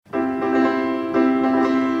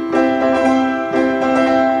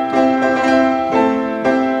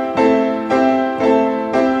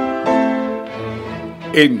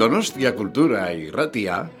En Donostia Cultura y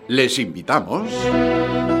Ratia les invitamos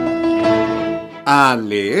a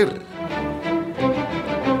leer.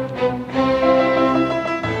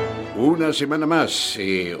 Una semana más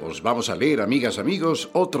os vamos a leer, amigas, amigos,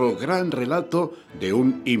 otro gran relato de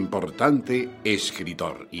un importante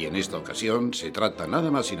escritor. Y en esta ocasión se trata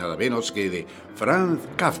nada más y nada menos que de Franz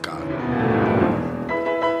Kafka.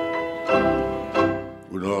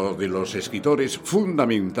 Uno de los escritores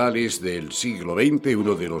fundamentales del siglo XX,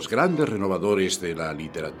 uno de los grandes renovadores de la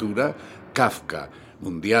literatura, Kafka,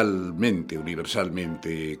 mundialmente,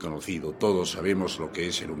 universalmente conocido. Todos sabemos lo que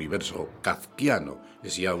es el universo kafkiano,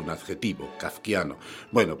 es ya un adjetivo, kafkiano.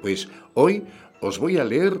 Bueno, pues hoy os voy a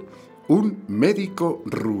leer Un médico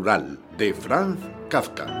rural, de Franz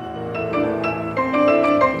Kafka.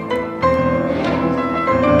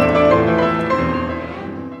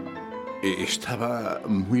 Estaba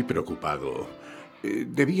muy preocupado.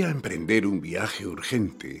 Debía emprender un viaje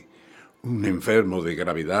urgente. Un enfermo de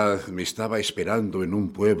gravedad me estaba esperando en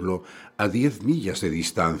un pueblo a 10 millas de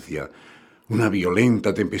distancia. Una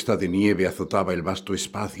violenta tempestad de nieve azotaba el vasto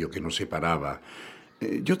espacio que nos separaba.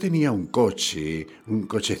 Yo tenía un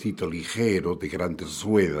cochecito ligero de grandes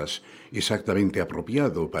ruedas, exactamente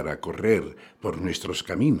apropiado para correr por nuestros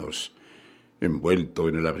caminos. Envuelto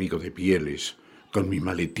en el abrigo de pieles, con mi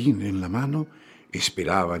maletín en la mano,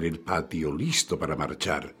 esperaba en el patio listo para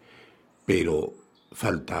marchar. Pero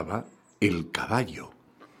faltaba el caballo.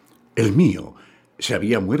 El mío se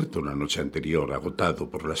había muerto la noche anterior, agotado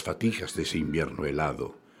por las fatigas de ese invierno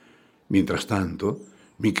helado. Mientras tanto,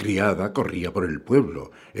 mi criada corría por el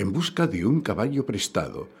pueblo en busca de un caballo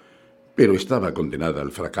prestado. Pero estaba condenada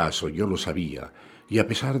al fracaso, yo lo sabía, y a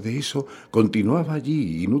pesar de eso continuaba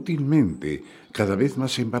allí inútilmente, cada vez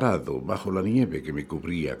más embarado bajo la nieve que me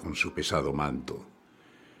cubría con su pesado manto.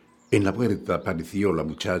 En la puerta apareció la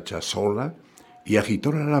muchacha sola y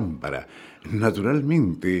agitó la lámpara.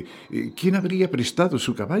 Naturalmente, ¿quién habría prestado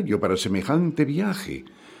su caballo para semejante viaje?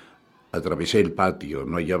 Atravesé el patio,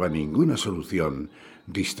 no hallaba ninguna solución.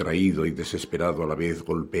 Distraído y desesperado a la vez,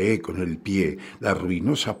 golpeé con el pie la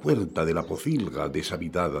ruinosa puerta de la pocilga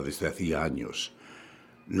deshabitada desde hacía años.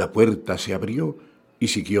 La puerta se abrió y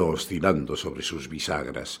siguió oscilando sobre sus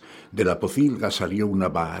bisagras. De la pocilga salió una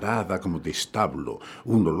vaharada como de establo,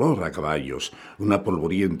 un olor a caballos, una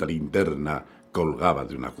polvorienta linterna colgaba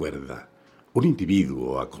de una cuerda. Un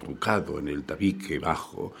individuo acurrucado en el tabique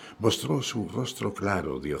bajo mostró su rostro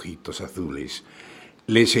claro de ojitos azules.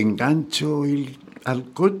 —¿Les engancho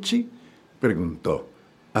al coche? —preguntó,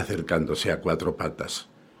 acercándose a 4 patas.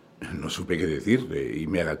 No supe qué decirle y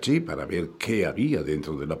me agaché para ver qué había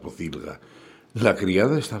dentro de la pocilga. La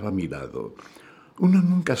criada estaba a mi lado. Uno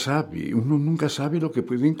nunca sabe lo que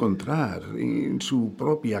puede encontrar en su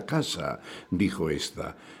propia casa —dijo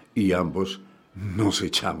ésta, y ambos nos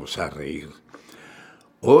echamos a reír.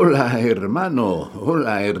 —¡Hola, hermano!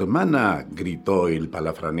 ¡Hola, hermana! —gritó el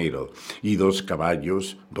palafranero, y 2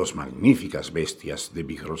 caballos, 2 magníficas bestias de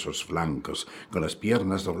vigorosos flancos, con las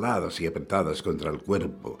piernas dobladas y apretadas contra el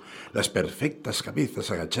cuerpo, las perfectas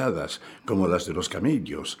cabezas agachadas como las de los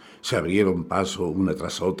camellos, se abrieron paso una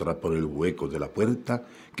tras otra por el hueco de la puerta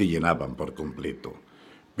que llenaban por completo.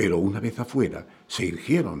 Pero una vez afuera se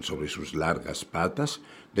irgieron sobre sus largas patas,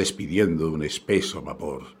 despidiendo un espeso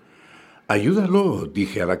vapor. —Ayúdalo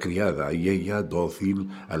 —dije a la criada, y ella, dócil,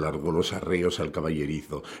 alargó los arreos al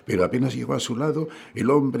caballerizo. Pero apenas llegó a su lado, el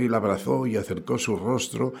hombre la abrazó y acercó su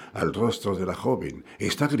rostro al rostro de la joven.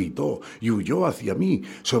 Esta gritó y huyó hacia mí.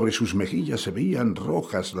 Sobre sus mejillas se veían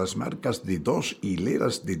rojas las marcas de 2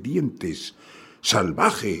 hileras de dientes.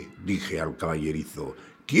 —¡Salvaje! —dije al caballerizo—,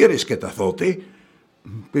 ¿quieres que te azote?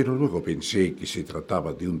 Pero luego pensé que se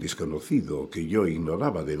trataba de un desconocido, que yo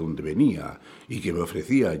ignoraba de dónde venía y que me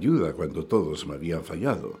ofrecía ayuda cuando todos me habían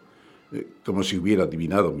fallado. Como si hubiera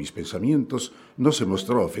adivinado mis pensamientos, no se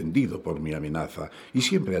mostró ofendido por mi amenaza y,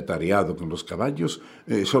 siempre atareado con los caballos,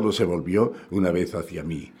 solo se volvió una vez hacia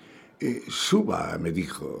mí. —Suba —me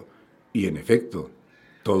dijo. Y en efecto,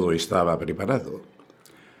 todo estaba preparado.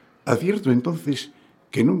 Advierto entonces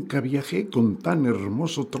que nunca viajé con tan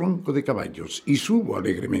hermoso tronco de caballos, y subo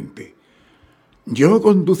alegremente. —Yo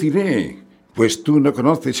conduciré, pues tú no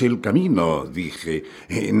conoces el camino —dije.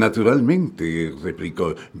 Naturalmente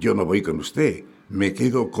 —replicó—, yo no voy con usted, me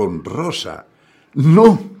quedo con Rosa.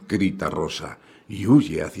 —¡No! —grita Rosa, y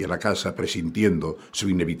huye hacia la casa presintiendo su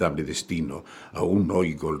inevitable destino. Aún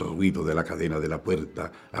oigo el ruido de la cadena de la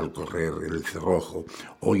puerta al correr el cerrojo,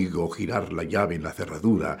 oigo girar la llave en la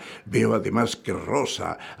cerradura, veo además que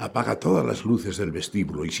Rosa apaga todas las luces del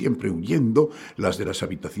vestíbulo y, siempre huyendo, las de las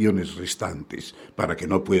habitaciones restantes, para que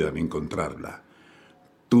no puedan encontrarla.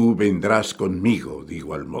 Tú vendrás conmigo,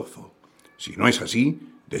 digo al mozo. Si no es así,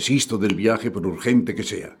 desisto del viaje por urgente que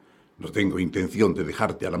sea. No tengo intención de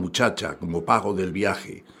dejarte a la muchacha como pago del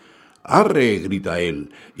viaje. ¡Arre!, grita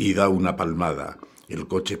él y da una palmada. El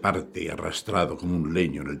coche parte arrastrado como un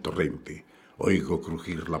leño en el torrente. Oigo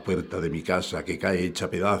crujir la puerta de mi casa que cae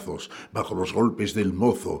hecha pedazos bajo los golpes del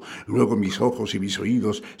mozo. Luego mis ojos y mis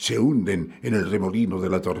oídos se hunden en el remolino de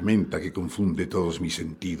la tormenta que confunde todos mis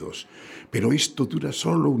sentidos. Pero esto dura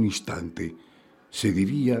solo un instante. Se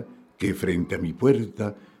diría que frente a mi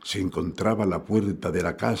puerta se encontraba la puerta de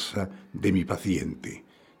la casa de mi paciente.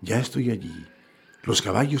 Ya estoy allí. Los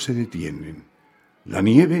caballos se detienen. La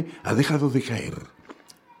nieve ha dejado de caer.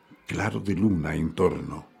 Claro de luna en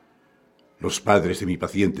torno. Los padres de mi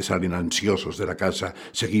paciente salen ansiosos de la casa,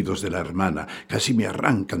 seguidos de la hermana. Casi me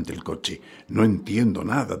arrancan del coche. No entiendo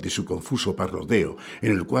nada de su confuso parloteo.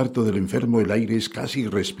 En el cuarto del enfermo el aire es casi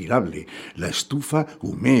irrespirable. La estufa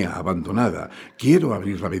humea abandonada. Quiero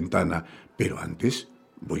abrir la ventana, pero antes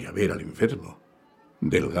voy a ver al enfermo.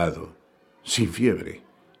 Delgado, sin fiebre,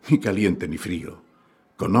 ni caliente ni frío,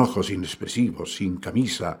 con ojos inexpresivos, sin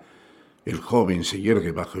camisa. El joven se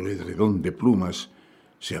yergue bajo el edredón de plumas,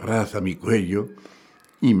 se abraza a mi cuello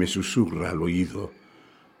y me susurra al oído: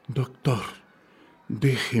 «Doctor,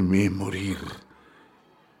 déjeme morir».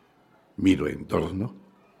 Miro en torno.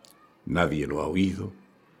 Nadie lo ha oído.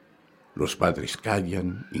 Los padres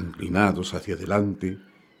callan, inclinados hacia adelante,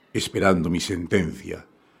 esperando mi sentencia.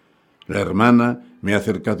 La hermana me ha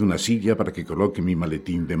acercado una silla para que coloque mi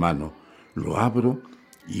maletín de mano. Lo abro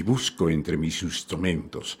y busco entre mis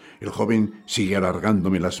instrumentos. El joven sigue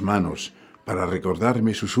alargándome las manos. Para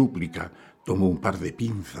recordarme su súplica, tomo un par de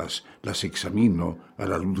pinzas, las examino a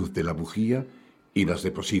la luz de la bujía y las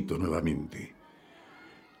deposito nuevamente.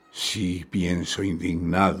 Sí, pienso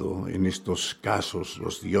indignado, en estos casos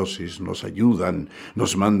los dioses nos ayudan,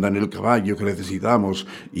 nos mandan el caballo que necesitamos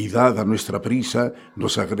y, dada nuestra prisa,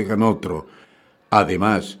 nos agregan otro.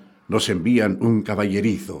 Además, nos envían un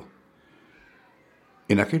caballerizo.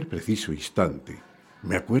 En aquel preciso instante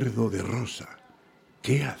me acuerdo de Rosa.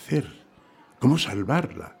 ¿Qué hacer? ¿Cómo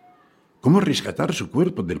salvarla? ¿Cómo rescatar su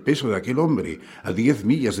cuerpo del peso de aquel hombre a 10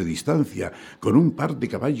 millas de distancia, con un par de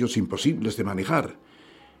caballos imposibles de manejar?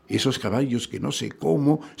 Esos caballos que no sé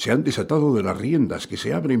cómo se han desatado de las riendas, que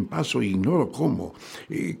se abren paso e ignoro cómo,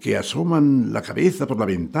 que asoman la cabeza por la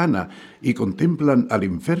ventana y contemplan al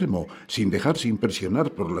enfermo sin dejarse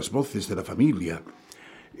impresionar por las voces de la familia.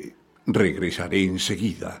 Regresaré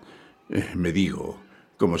enseguida, me digo,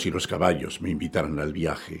 como si los caballos me invitaran al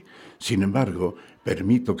viaje. Sin embargo,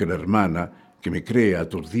 permito que la hermana, que me cree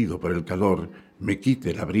aturdido por el calor, me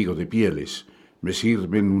quite el abrigo de pieles. Me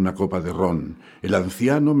sirven una copa de ron. El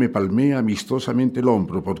anciano me palmea amistosamente el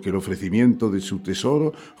hombro porque el ofrecimiento de su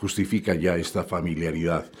tesoro justifica ya esta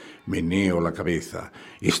familiaridad. Meneo la cabeza.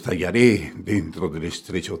 Estallaré dentro del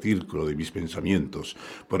estrecho círculo de mis pensamientos.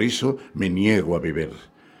 Por eso me niego a beber.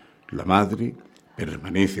 La madre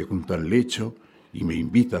permanece junto al lecho y me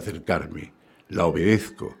invita a acercarme. La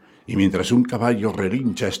obedezco, y mientras un caballo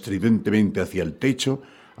relincha estridentemente hacia el techo,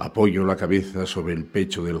 apoyo la cabeza sobre el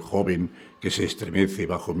pecho del joven que se estremece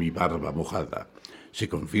bajo mi barba mojada. Se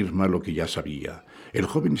confirma lo que ya sabía. El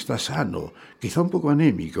joven está sano, quizá un poco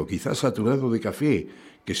anémico, quizá saturado de café,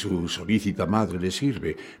 que su solícita madre le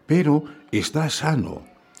sirve, pero está sano.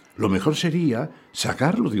 Lo mejor sería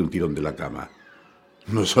sacarlo de un tirón de la cama.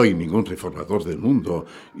 No soy ningún reformador del mundo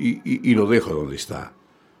y lo dejo donde está.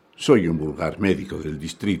 Soy un vulgar médico del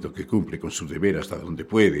distrito que cumple con su deber hasta donde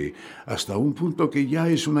puede, hasta un punto que ya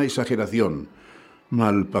es una exageración.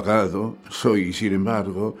 Mal pagado, soy, sin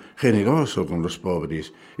embargo, generoso con los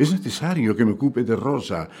pobres. Es necesario que me ocupe de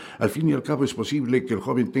Rosa. Al fin y al cabo es posible que el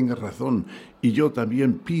joven tenga razón y yo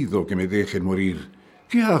también pido que me dejen morir.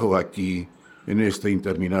 ¿Qué hago aquí, en este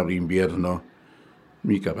interminable invierno?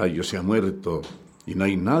 Mi caballo se ha muerto y no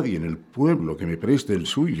hay nadie en el pueblo que me preste el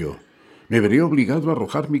suyo. Me veré obligado a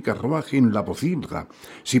arrojar mi carruaje en la pocilga.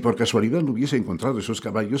 Si por casualidad no hubiese encontrado esos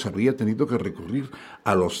caballos, habría tenido que recurrir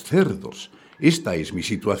a los cerdos. Esta es mi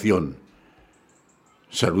situación.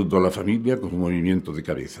 Saludo a la familia con un movimiento de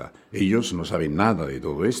cabeza. Ellos no saben nada de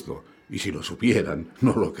todo esto, y si lo supieran,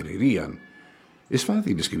 no lo creerían. Es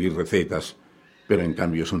fácil escribir recetas, pero en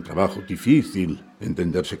cambio es un trabajo difícil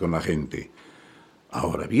entenderse con la gente.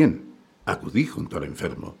 Ahora bien, acudí junto al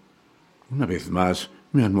enfermo. Una vez más,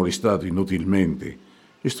 me han molestado inútilmente.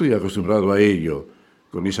 Estoy acostumbrado a ello,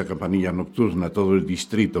 Con esa campanilla nocturna todo el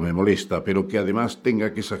distrito me molesta, pero que además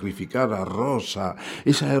tenga que sacrificar a Rosa,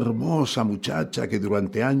 esa hermosa muchacha que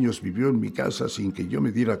durante años vivió en mi casa sin que yo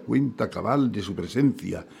me diera cuenta cabal de su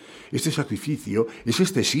presencia. Este sacrificio es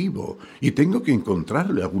excesivo y tengo que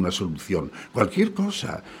encontrarle alguna solución, cualquier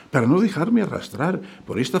cosa, para no dejarme arrastrar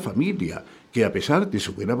por esta familia, que a pesar de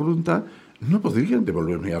su buena voluntad no podrían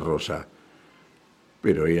devolverme a Rosa.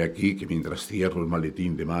 Pero he aquí que mientras cierro el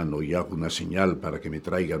maletín de mano y hago una señal para que me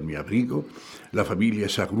traigan mi abrigo, la familia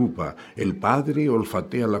se agrupa. El padre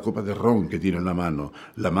olfatea la copa de ron que tiene en la mano.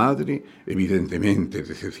 La madre, evidentemente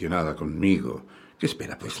decepcionada conmigo. ¿Qué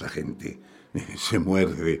espera pues la gente? Se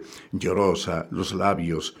muerde, llorosa, los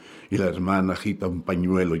labios, y la hermana agita un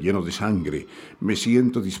pañuelo lleno de sangre. Me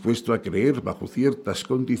siento dispuesto a creer, bajo ciertas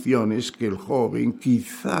condiciones, que el joven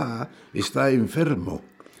quizá está enfermo.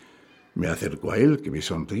 Me acerco a él, que me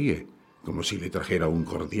sonríe, como si le trajera un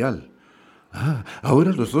cordial.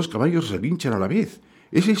 Ahora los dos caballos relinchan a la vez.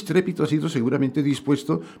 Ese estrépito ha sido seguramente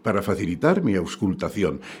dispuesto para facilitar mi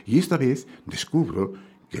auscultación, y esta vez descubro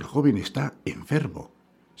que el joven está enfermo.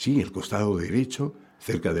 Sí, el costado derecho,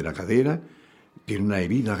 cerca de la cadera, tiene una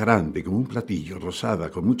herida grande, como un platillo,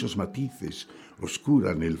 rosada, con muchos matices,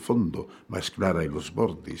 oscura en el fondo, más clara en los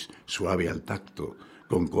bordes, suave al tacto,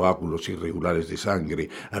 con coágulos irregulares de sangre,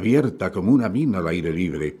 abierta como una mina al aire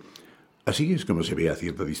libre. Así es como se ve a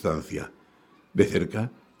cierta distancia. De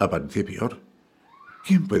cerca aparece peor.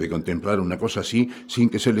 ¿Quién puede contemplar una cosa así sin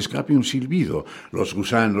que se le escape un silbido? Los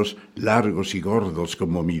gusanos, largos y gordos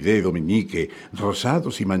como mi dedo meñique,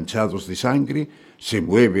 rosados y manchados de sangre, se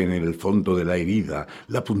mueven en el fondo de la herida,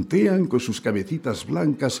 la puntean con sus cabecitas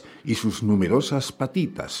blancas y sus numerosas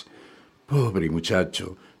patitas. Pobre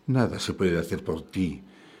muchacho, nada se puede hacer por ti.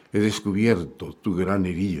 He descubierto tu gran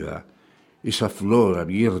herida. Esa flor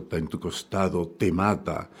abierta en tu costado te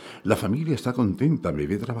mata. La familia está contenta, me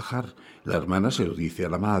ve trabajar. La hermana se lo dice a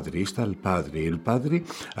la madre, esta al padre. El padre,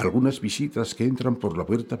 algunas visitas que entran por la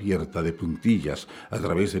puerta abierta de puntillas a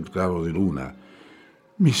través del claro de luna.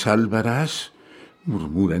 ¿Me salvarás?,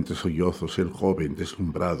 murmura entre sollozos el joven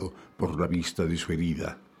deslumbrado por la vista de su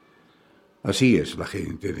herida. Así es la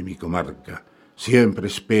gente de mi comarca. Siempre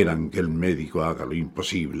esperan que el médico haga lo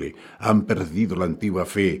imposible. Han perdido la antigua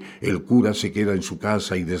fe. El cura se queda en su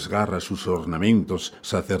casa y desgarra sus ornamentos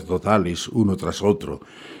sacerdotales uno tras otro.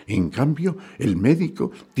 En cambio, el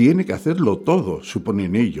médico tiene que hacerlo todo,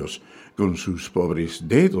 suponen ellos, con sus pobres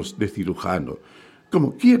dedos de cirujano.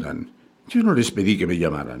 Como quieran. Yo no les pedí que me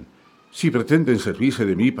llamaran. Si pretenden servirse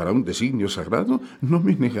de mí para un designio sagrado, no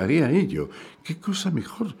me negaré a ello. ¿Qué cosa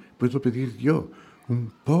mejor puedo pedir yo?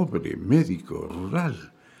 Un pobre médico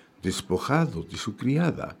rural, despojado de su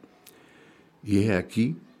criada. Y he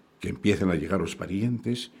aquí que empiezan a llegar los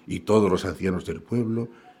parientes y todos los ancianos del pueblo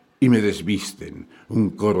y me desvisten.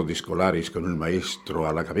 Un coro de escolares con el maestro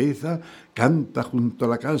a la cabeza canta junto a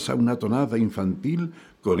la casa una tonada infantil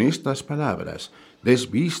con estas palabras: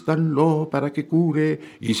 desvístanlo para que cure,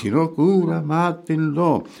 y si no cura,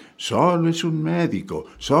 mátenlo. Solo es un médico,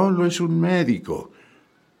 solo es un médico.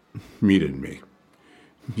 Mírenme.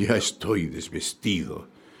 Ya estoy desvestido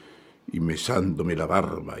y mesándome la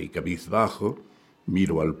barba y cabizbajo,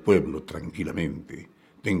 miro al pueblo tranquilamente.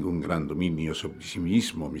 Tengo un gran dominio sobre sí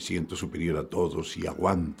mismo, me siento superior a todos y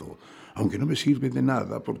aguanto, aunque no me sirve de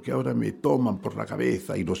nada porque ahora me toman por la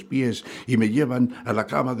cabeza y los pies y me llevan a la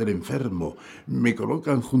cama del enfermo, me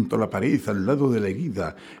colocan junto a la pared al lado de la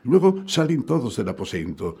herida, luego salen todos del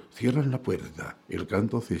aposento, cierran la puerta, el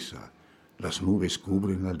canto cesa, las nubes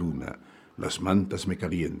cubren la luna. Las mantas me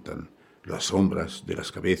calientan, las sombras de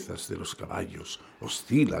las cabezas de los caballos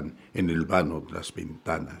oscilan en el vano de las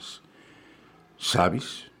ventanas.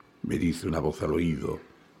 ¿Sabes?, me dice una voz al oído,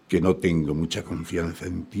 que no tengo mucha confianza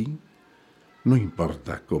en ti. No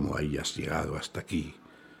importa cómo hayas llegado hasta aquí,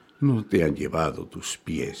 no te han llevado tus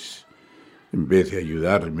pies. En vez de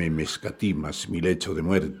ayudarme, me escatimas mi lecho de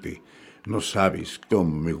muerte. No sabes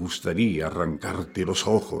cómo me gustaría arrancarte los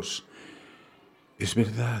ojos. Es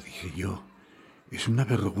verdad, dije yo, es una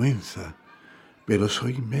vergüenza, pero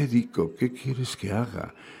soy médico, ¿qué quieres que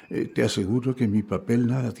haga? Te aseguro que mi papel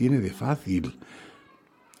nada tiene de fácil.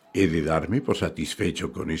 ¿He de darme por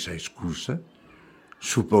satisfecho con esa excusa?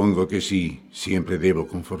 Supongo que sí, siempre debo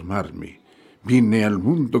conformarme. Vine al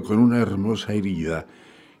mundo con una hermosa herida,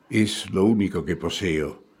 es lo único que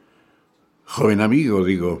poseo. Joven amigo,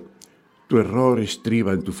 digo, tu error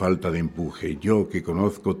estriba en tu falta de empuje. Yo, que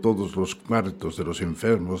conozco todos los cuartos de los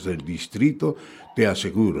enfermos del distrito, te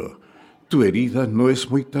aseguro, Tu herida no es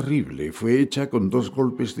muy terrible. Fue hecha con 2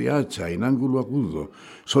 golpes de hacha en ángulo agudo.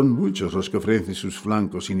 Son muchos los que ofrecen sus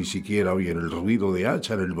flancos y ni siquiera oyen el ruido de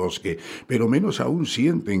hacha en el bosque, pero menos aún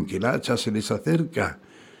sienten que el hacha se les acerca.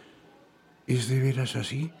 ¿Es de veras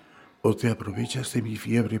así? ¿O te aprovechas de mi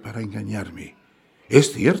fiebre para engañarme?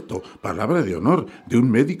 Es cierto, palabra de honor, de un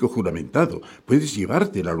médico juramentado. Puedes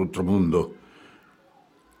llevártela al otro mundo.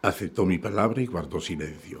 Aceptó mi palabra y guardó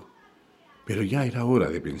silencio. Pero ya era hora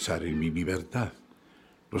de pensar en mi libertad.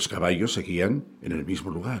 Los caballos seguían en el mismo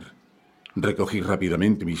lugar. Recogí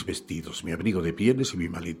rápidamente mis vestidos, mi abrigo de pieles y mi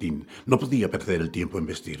maletín. No podía perder el tiempo en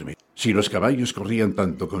vestirme. Si los caballos corrían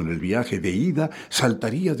tanto con el viaje de ida,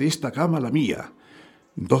 saltaría de esta cama a la mía.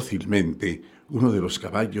 Dócilmente, uno de los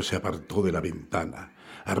caballos se apartó de la ventana.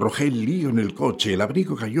 Arrojé el lío en el coche, el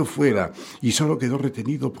abrigo cayó fuera y solo quedó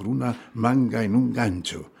retenido por una manga en un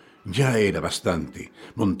gancho. Ya era bastante.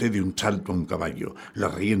 Monté de un salto a un caballo.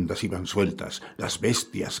 Las riendas iban sueltas, las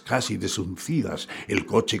bestias casi desuncidas. El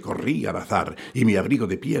coche corría al azar y mi abrigo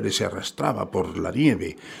de pieles se arrastraba por la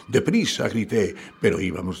nieve. ¡Deprisa!, grité, pero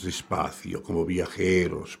íbamos despacio, como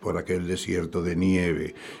viajeros, por aquel desierto de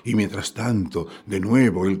nieve. Y mientras tanto, de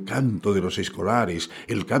nuevo, el canto de los escolares,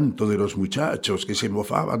 el canto de los muchachos que se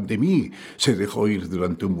mofaban de mí, se dejó oír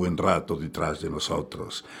durante un buen rato detrás de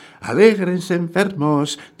nosotros. «¡Alégrense,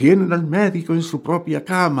 enfermos! Tienen al médico en su propia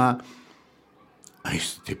cama». A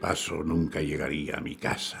este paso nunca llegaría a mi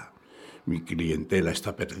casa. Mi clientela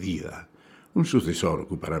está perdida. Un sucesor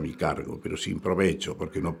ocupará mi cargo, pero sin provecho,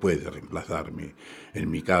 porque no puede reemplazarme.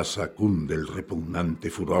 En mi casa cunde el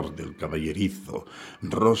repugnante furor del caballerizo.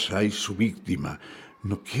 Rosa es su víctima.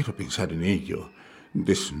 No quiero pensar en ello.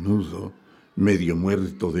 Desnudo, medio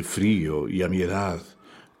muerto de frío y a mi edad,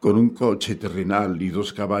 con un coche terrenal y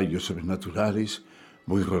 2 caballos sobrenaturales,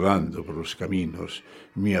 voy rodando por los caminos.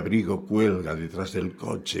 Mi abrigo cuelga detrás del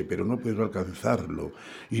coche, pero no puedo alcanzarlo,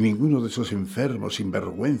 y ninguno de esos enfermos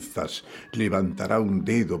sinvergüenzas levantará un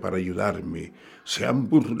dedo para ayudarme. Se han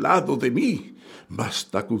burlado de mí.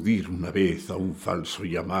 Basta acudir una vez a un falso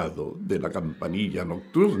llamado de la campanilla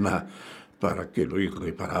nocturna para que lo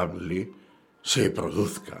irreparable se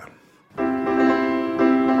produzca.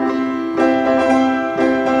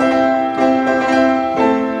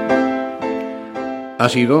 Ha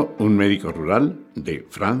sido Un médico rural de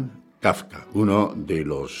Franz Kafka, uno de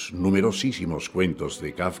los numerosísimos cuentos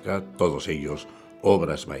de Kafka, todos ellos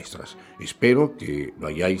obras maestras. Espero que lo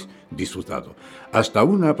hayáis disfrutado. Hasta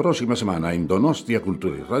una próxima semana en Donostia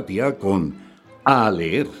Cultura y Ratia con A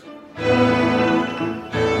Leer.